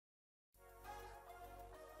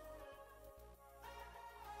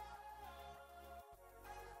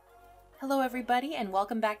Hello everybody and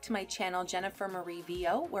welcome back to my channel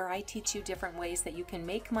jennifermarievo, where I teach you different ways that you can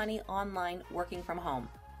make money online working from home.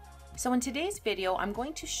 So in today's video, I'm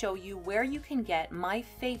going to show you where you can get my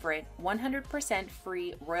favorite 100%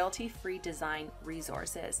 free royalty-free design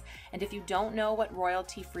resources. And if you don't know what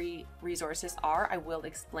royalty-free resources are, I will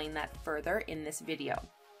explain that further in this video.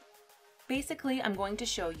 Basically, I'm going to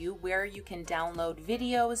show you where you can download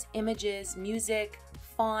videos, images, music,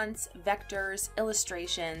 fonts, vectors,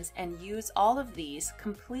 illustrations, and use all of these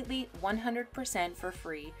completely 100% for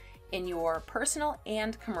free in your personal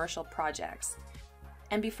and commercial projects.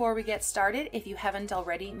 And before we get started, if you haven't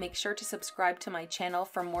already, make sure to subscribe to my channel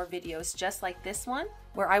for more videos just like this one,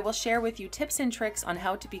 where I will share with you tips and tricks on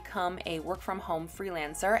how to become a work-from-home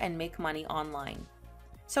freelancer and make money online.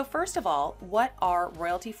 So first of all, what are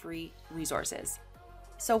royalty-free resources?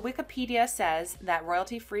 So Wikipedia says that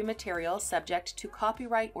royalty-free material subject to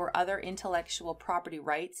copyright or other intellectual property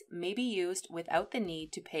rights may be used without the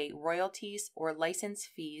need to pay royalties or license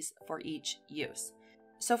fees for each use.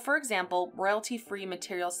 So for example, royalty-free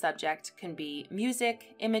material subject can be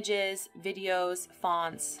music, images, videos,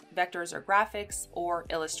 fonts, vectors or graphics, or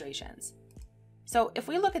illustrations. So if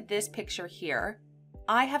we look at this picture here,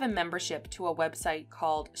 I have a membership to a website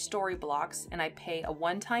called Storyblocks, and I pay a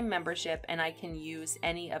one-time membership and I can use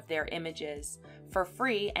any of their images for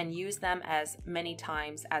free and use them as many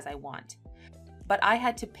times as I want. But I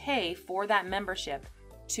had to pay for that membership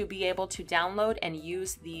to be able to download and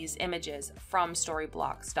use these images from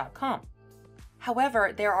storyblocks.com.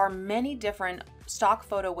 However, there are many different stock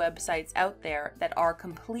photo websites out there that are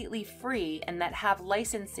completely free and that have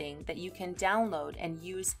licensing that you can download and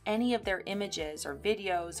use any of their images or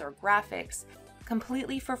videos or graphics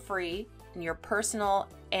completely for free in your personal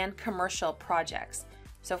and commercial projects.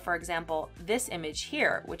 So for example, this image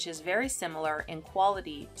here, which is very similar in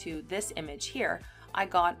quality to this image here, I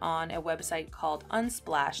got on a website called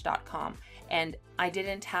unsplash.com, and I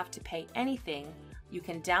didn't have to pay anything. You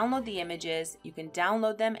can download the images, you can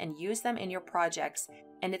download them and use them in your projects,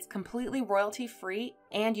 and it's completely royalty free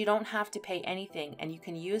and you don't have to pay anything, and you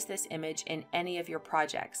can use this image in any of your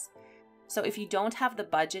projects. So if you don't have the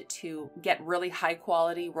budget to get really high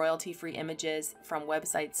quality royalty free images from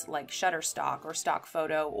websites like Shutterstock or Stock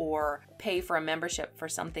Photo, or pay for a membership for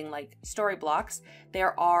something like Storyblocks,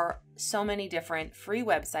 there are so many different free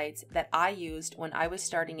websites that I used when I was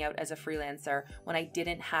starting out as a freelancer when I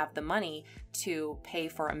didn't have the money to pay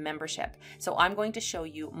for a membership. So I'm going to show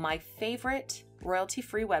you my favorite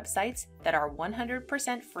royalty-free websites that are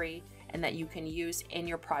 100% free and that you can use in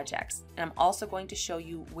your projects. And I'm also going to show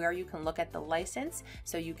you where you can look at the license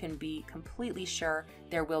so you can be completely sure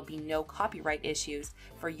there will be no copyright issues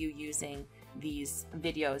for you using these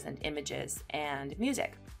videos and images and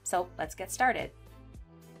music. So let's get started.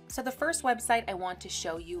 So the first website I want to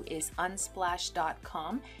show you is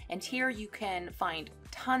unsplash.com, and here you can find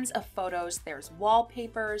tons of photos. There's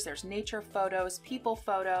wallpapers, there's nature photos, people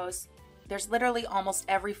photos. There's literally almost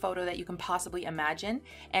every photo that you can possibly imagine.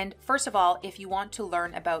 And first of all, if you want to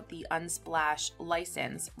learn about the Unsplash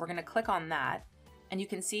license, we're going to click on that. And you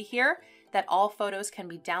can see here that all photos can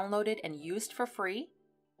be downloaded and used for free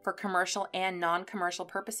for commercial and non-commercial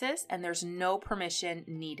purposes, and there's no permission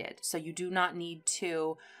needed. So you do not need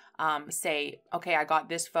to say, okay, I got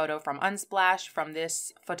this photo from Unsplash from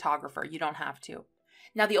this photographer. You don't have to.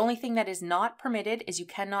 Now, the only thing that is not permitted is you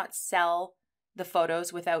cannot sell the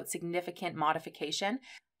photos without significant modification.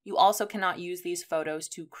 You also cannot use these photos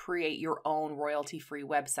to create your own royalty-free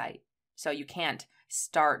website. So you can't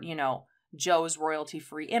start, Joe's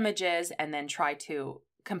royalty-free images and then try to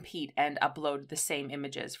compete and upload the same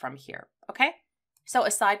images from here, okay? So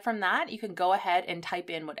aside from that, you can go ahead and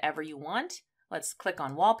type in whatever you want. Let's click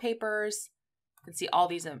on wallpapers. You can see all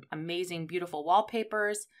these amazing, beautiful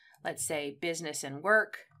wallpapers. Let's say business and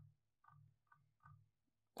work.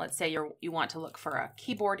 Let's say you want to look for a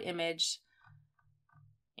keyboard image.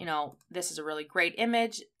 This is a really great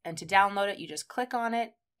image, and to download it, you just click on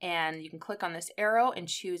it, and you can click on this arrow and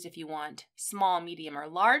choose if you want small, medium, or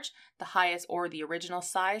large, the highest or the original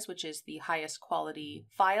size, which is the highest quality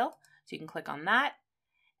file. So you can click on that,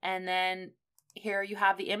 and then here you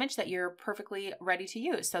have the image that you're perfectly ready to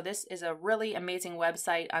use. So this is a really amazing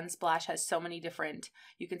website. Unsplash has so many different,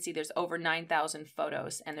 you can see there's over 9,000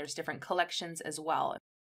 photos, and there's different collections as well.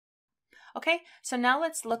 Okay, so now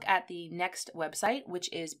let's look at the next website, which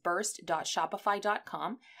is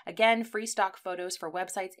burst.shopify.com. Again, free stock photos for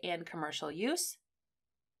websites and commercial use.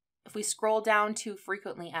 If we scroll down to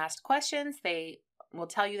frequently asked questions, they will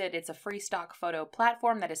tell you that it's a free stock photo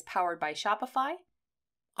platform that is powered by Shopify.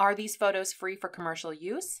 Are these photos free for commercial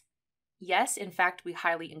use? Yes, in fact, we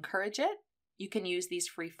highly encourage it. You can use these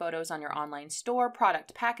free photos on your online store,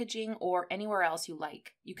 product packaging, or anywhere else you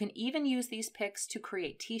like. You can even use these pics to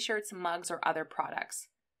create t-shirts, mugs, or other products.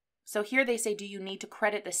 So here they say, do you need to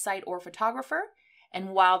credit the site or photographer? And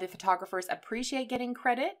while the photographers appreciate getting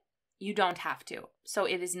credit, you don't have to. So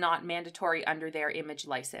it is not mandatory under their image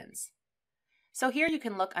license. So here you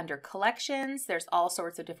can look under collections. There's all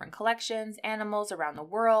sorts of different collections, animals around the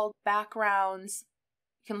world, backgrounds.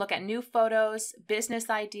 You can look at new photos, business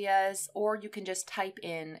ideas, or you can just type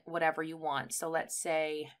in whatever you want. So let's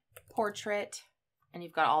say portrait, and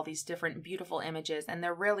you've got all these different beautiful images, and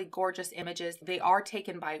they're really gorgeous images. They are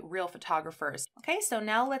taken by real photographers. Okay, so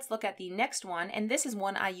now let's look at the next one, and this is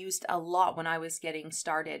one I used a lot when I was getting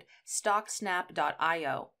started,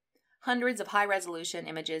 stocksnap.io. Hundreds of high-resolution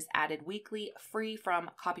images added weekly, free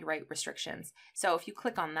from copyright restrictions. So if you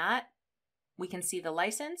click on that, we can see the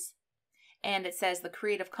license. And it says the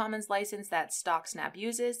Creative Commons license that StockSnap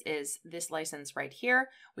uses is this license right here,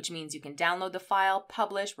 which means you can download the file,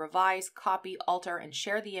 publish, revise, copy, alter, and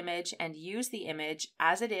share the image and use the image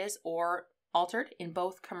as it is or altered in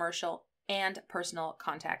both commercial and personal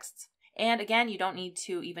contexts. And again, you don't need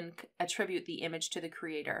to even attribute the image to the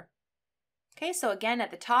creator. Okay, so again, at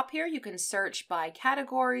the top here, you can search by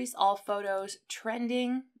categories, all photos,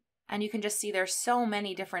 trending. And you can just see there's so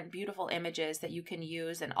many different beautiful images that you can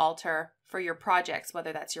use and alter for your projects,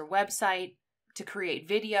 whether that's your website, to create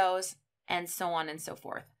videos, and so on and so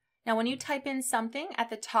forth. Now, when you type in something, at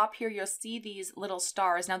the top here, you'll see these little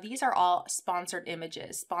stars. Now, these are all sponsored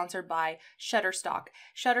images, sponsored by Shutterstock.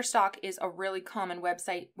 Shutterstock is a really common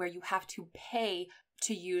website where you have to pay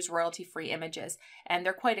to use royalty-free images, and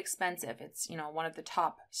they're quite expensive. It's, one of the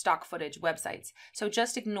top stock footage websites. So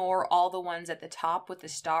just ignore all the ones at the top with the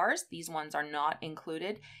stars. These ones are not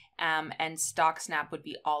included, and StockSnap would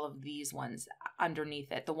be all of these ones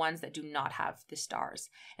underneath it, the ones that do not have the stars.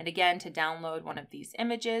 And again, to download one of these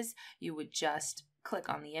images, you would just click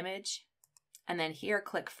on the image, and then here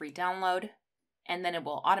click free download, and then it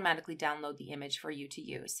will automatically download the image for you to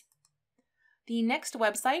use. The next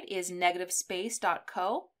website is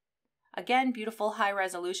negativespace.co. Again, beautiful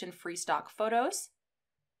high-resolution free stock photos.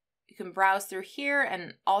 You can browse through here,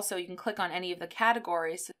 and also you can click on any of the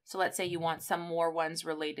categories. So let's say you want some more ones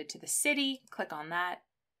related to the city. Click on that,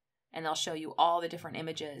 and they'll show you all the different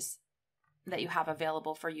images that you have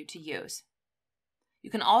available for you to use.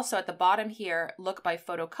 You can also, at the bottom here, look by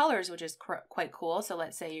photo colors, which is quite cool. So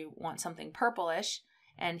let's say you want something purplish,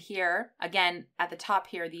 and here, again, at the top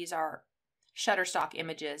here, these are Shutterstock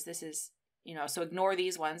images. This is, so ignore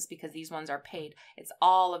these ones because these ones are paid. It's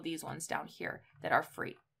all of these ones down here that are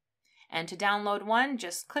free. And to download one,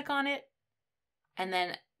 just click on it and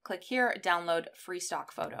then click here, download free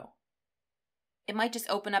stock photo. It might just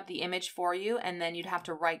open up the image for you, and then you'd have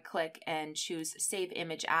to right click and choose save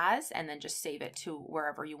image as, and then just save it to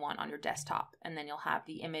wherever you want on your desktop. And then you'll have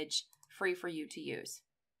the image free for you to use.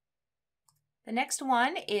 The next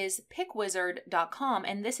one is picwizard.com,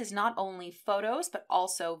 and this is not only photos, but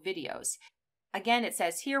also videos. Again, it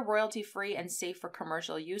says here, royalty-free and safe for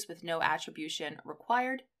commercial use with no attribution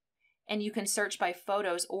required. And you can search by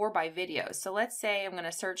photos or by videos. So let's say I'm going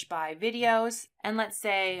to search by videos, and let's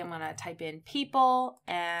say I'm going to type in people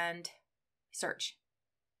and search.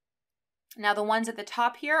 Now the ones at the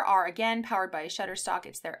top here are, again, powered by Shutterstock.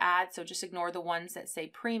 It's their ad, so just ignore the ones that say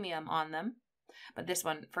premium on them. But this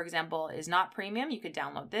one, for example, is not premium. You could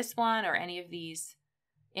download this one or any of these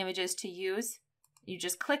images to use. You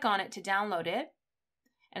just click on it to download it.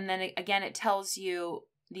 And then again, it tells you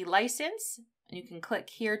the license. And you can click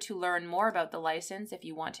here to learn more about the license if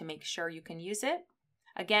you want to make sure you can use it.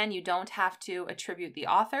 Again, you don't have to attribute the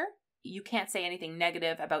author. You can't say anything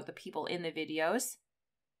negative about the people in the videos.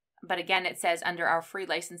 But again, it says under our free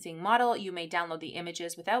licensing model, you may download the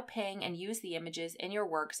images without paying and use the images in your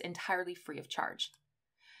works entirely free of charge.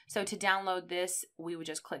 So to download this, we would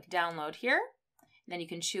just click download here. Then you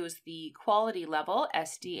can choose the quality level,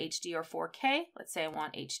 SD, HD, or 4K. Let's say I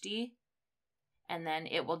want HD. And then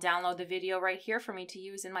it will download the video right here for me to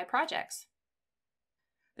use in my projects.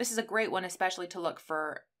 This is a great one, especially to look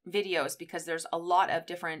for videos, because there's a lot of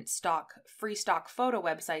different free stock photo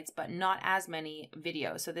websites, but not as many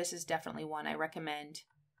videos. So this is definitely one I recommend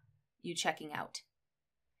you checking out.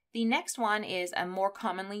 The next one is a more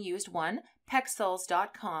commonly used one,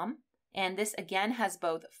 pexels.com. And this again has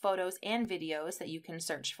both photos and videos that you can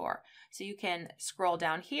search for. So you can scroll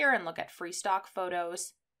down here and look at free stock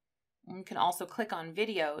photos. You can also click on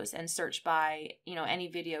videos and search by, any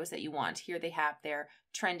videos that you want. Here they have their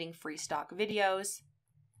trending free stock videos.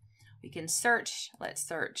 We can search, let's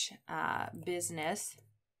search business.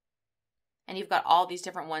 And you've got all these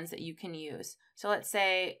different ones that you can use. So let's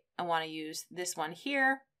say, I want to use this one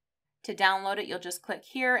here. To download it, you'll just click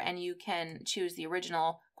here and you can choose the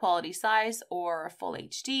original quality size or full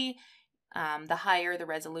HD. The higher the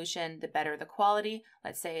resolution, the better the quality.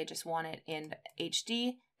 Let's say I just want it in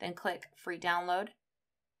HD, then click free download.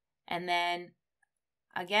 And then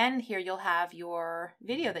again, here you'll have your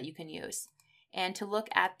video that you can use. And to look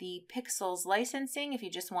at the pixels licensing, if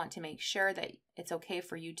you just want to make sure that it's okay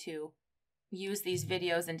for you to use these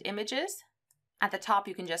videos and images, at the top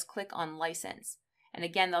you can just click on license. And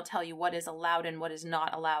again, they'll tell you what is allowed and what is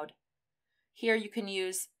not allowed. Here you can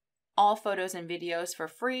use all photos and videos for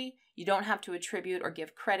free. You don't have to attribute or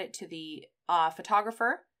give credit to the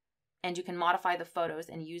photographer, and you can modify the photos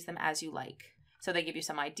and use them as you like. So they give you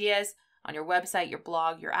some ideas on your website, your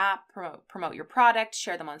blog, your app, promote your product,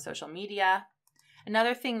 share them on social media.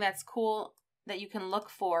 Another thing that's cool that you can look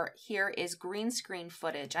for here is green screen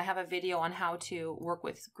footage. I have a video on how to work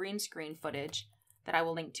with green screen footage that I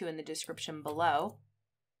will link to in the description below.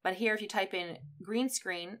 But here, if you type in green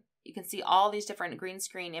screen, you can see all these different green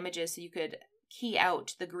screen images. So you could key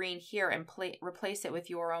out the green here and replace it with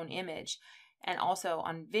your own image. And also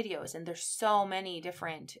on videos. And there's so many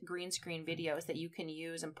different green screen videos that you can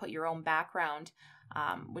use and put your own background,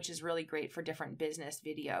 which is really great for different business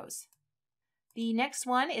videos. The next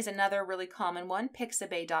one is another really common one,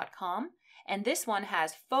 pixabay.com. And this one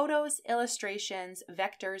has photos, illustrations,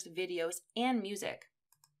 vectors, videos, and music.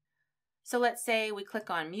 So let's say we click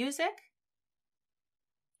on music,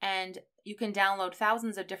 and you can download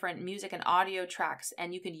thousands of different music and audio tracks,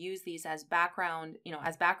 and you can use these as background,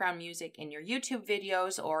 as background music in your YouTube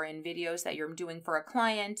videos or in videos that you're doing for a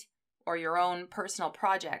client or your own personal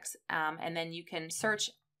projects. And then you can search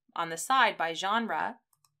on the side by genre,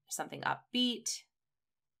 something upbeat,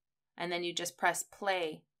 and then you just press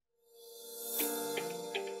play.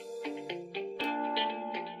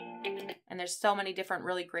 And there's so many different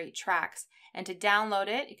really great tracks. And to download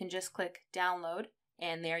it, you can just click download,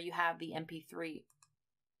 and there you have the MP3.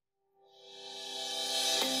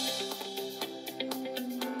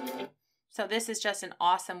 So this is just an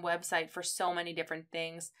awesome website for so many different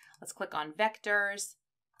things. Let's click on vectors.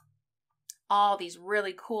 All these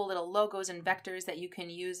really cool little logos and vectors that you can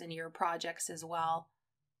use in your projects as well.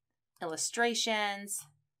 Illustrations.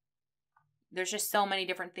 There's just so many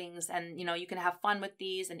different things, and you can have fun with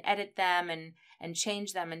these and edit them and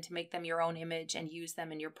change them and to make them your own image and use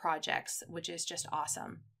them in your projects, which is just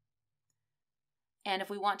awesome. And if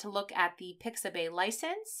we want to look at the Pixabay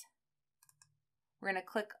license, we're going to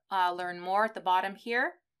click learn more at the bottom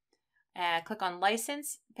here. Click on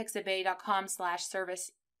license,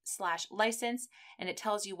 pixabay.com/service/license, and it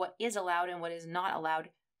tells you what is allowed and what is not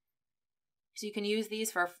allowed. So you can use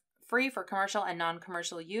these for free for commercial and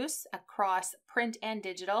non-commercial use across print and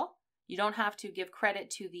digital. You don't have to give credit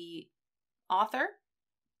to the author,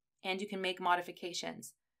 and you can make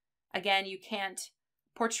modifications. Again, you can't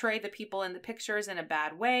portray the people in the pictures in a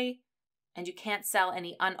bad way, and you can't sell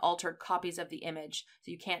any unaltered copies of the image.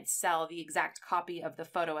 So you can't sell the exact copy of the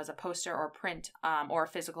photo as a poster or print or a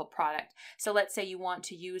physical product. So let's say you want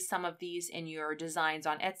to use some of these in your designs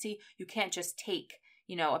on Etsy. You can't just take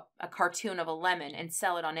a cartoon of a lemon and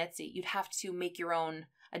sell it on Etsy. You'd have to make your own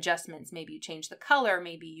adjustments. Maybe you change the color,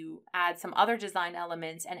 maybe you add some other design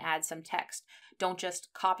elements and add some text. Don't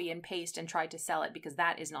just copy and paste and try to sell it, because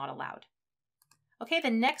that is not allowed. Okay, the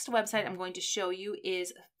next website I'm going to show you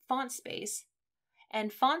is FontSpace.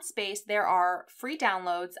 And FontSpace, there are free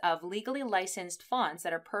downloads of legally licensed fonts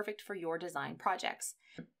that are perfect for your design projects.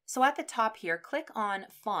 So at the top here, click on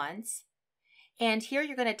fonts, and here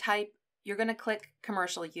you're going to click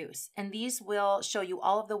commercial use, and these will show you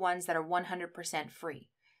all of the ones that are 100% free.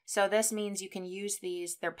 So this means you can use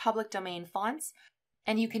these, they're public domain fonts,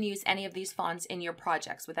 and you can use any of these fonts in your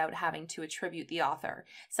projects without having to attribute the author.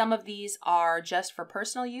 Some of these are just for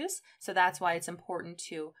personal use, so that's why it's important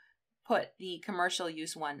to put the commercial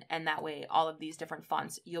use one, and that way all of these different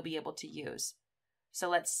fonts you'll be able to use. So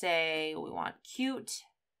let's say we want cute.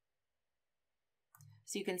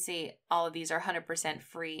 So you can see all of these are 100%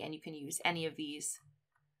 free, and you can use any of these.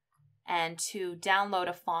 And to download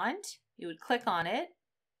a font, you would click on it,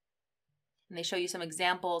 and they show you some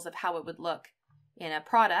examples of how it would look in a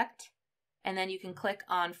product. And then you can click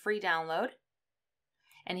on free download.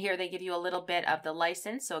 And here they give you a little bit of the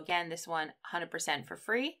license. So again, this one 100% for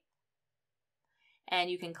free. And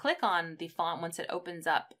you can click on the font once it opens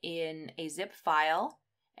up in a zip file,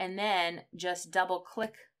 and then just double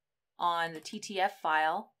click on the TTF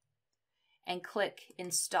file and click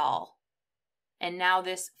install. And now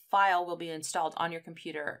this file will be installed on your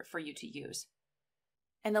computer for you to use.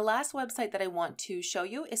 And the last website that I want to show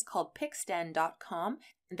you is called Pixten.com.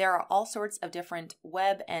 There are all sorts of different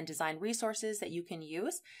web and design resources that you can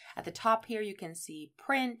use. At the top here, you can see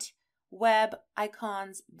print, web,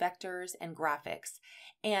 icons, vectors, and graphics.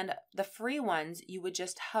 And the free ones, you would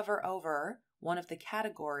just hover over one of the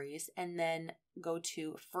categories and then go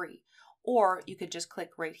to free. Or you could just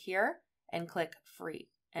click right here and click free,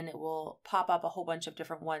 and it will pop up a whole bunch of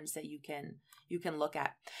different ones that you can look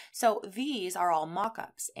at. So these are all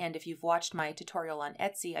mockups, and if you've watched my tutorial on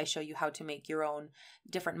Etsy, I show you how to make your own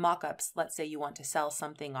different mockups. Let's say you want to sell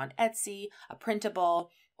something on Etsy, a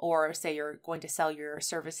printable, or say you're going to sell your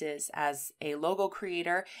services as a logo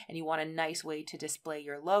creator and you want a nice way to display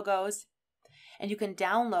your logos. And you can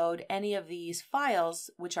download any of these files,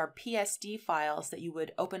 which are PSD files that you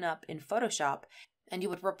would open up in Photoshop, and you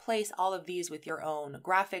would replace all of these with your own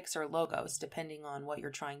graphics or logos, depending on what you're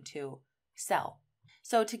trying to sell.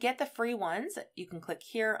 So to get the free ones, you can click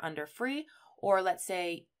here under free, or let's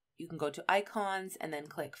say you can go to icons and then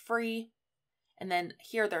click free. And then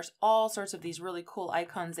here there's all sorts of these really cool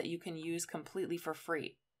icons that you can use completely for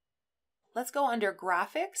free. Let's go under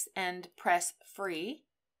graphics and press free.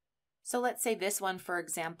 So let's say this one, for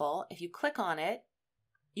example, if you click on it,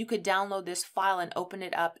 you could download this file and open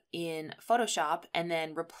it up in Photoshop and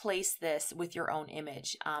then replace this with your own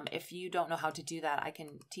image. If you don't know how to do that, I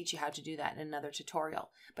can teach you how to do that in another tutorial.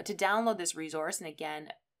 But to download this resource, and again,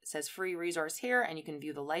 it says free resource here, and you can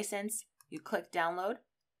view the license. You click download,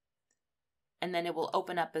 and then it will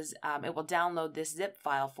open up as, it will download this zip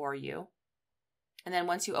file for you. And then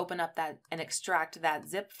once you open up that and extract that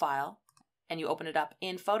zip file, and you open it up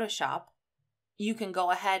in Photoshop, you can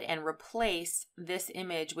go ahead and replace this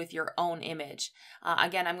image with your own image.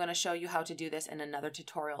 Again, I'm going to show you how to do this in another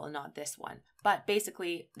tutorial and not this one. But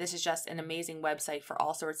basically, this is just an amazing website for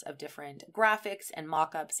all sorts of different graphics and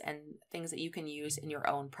mockups and things that you can use in your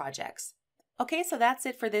own projects. Okay, so that's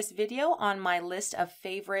it for this video on my list of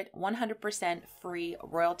favorite 100% free,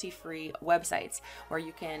 royalty-free websites where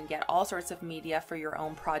you can get all sorts of media for your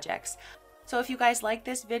own projects. So if you guys like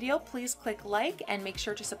this video, please click like and make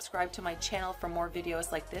sure to subscribe to my channel for more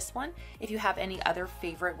videos like this one. If you have any other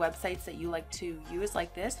favorite websites that you like to use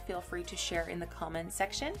like this, feel free to share in the comment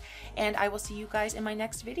section, and I will see you guys in my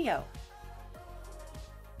next video.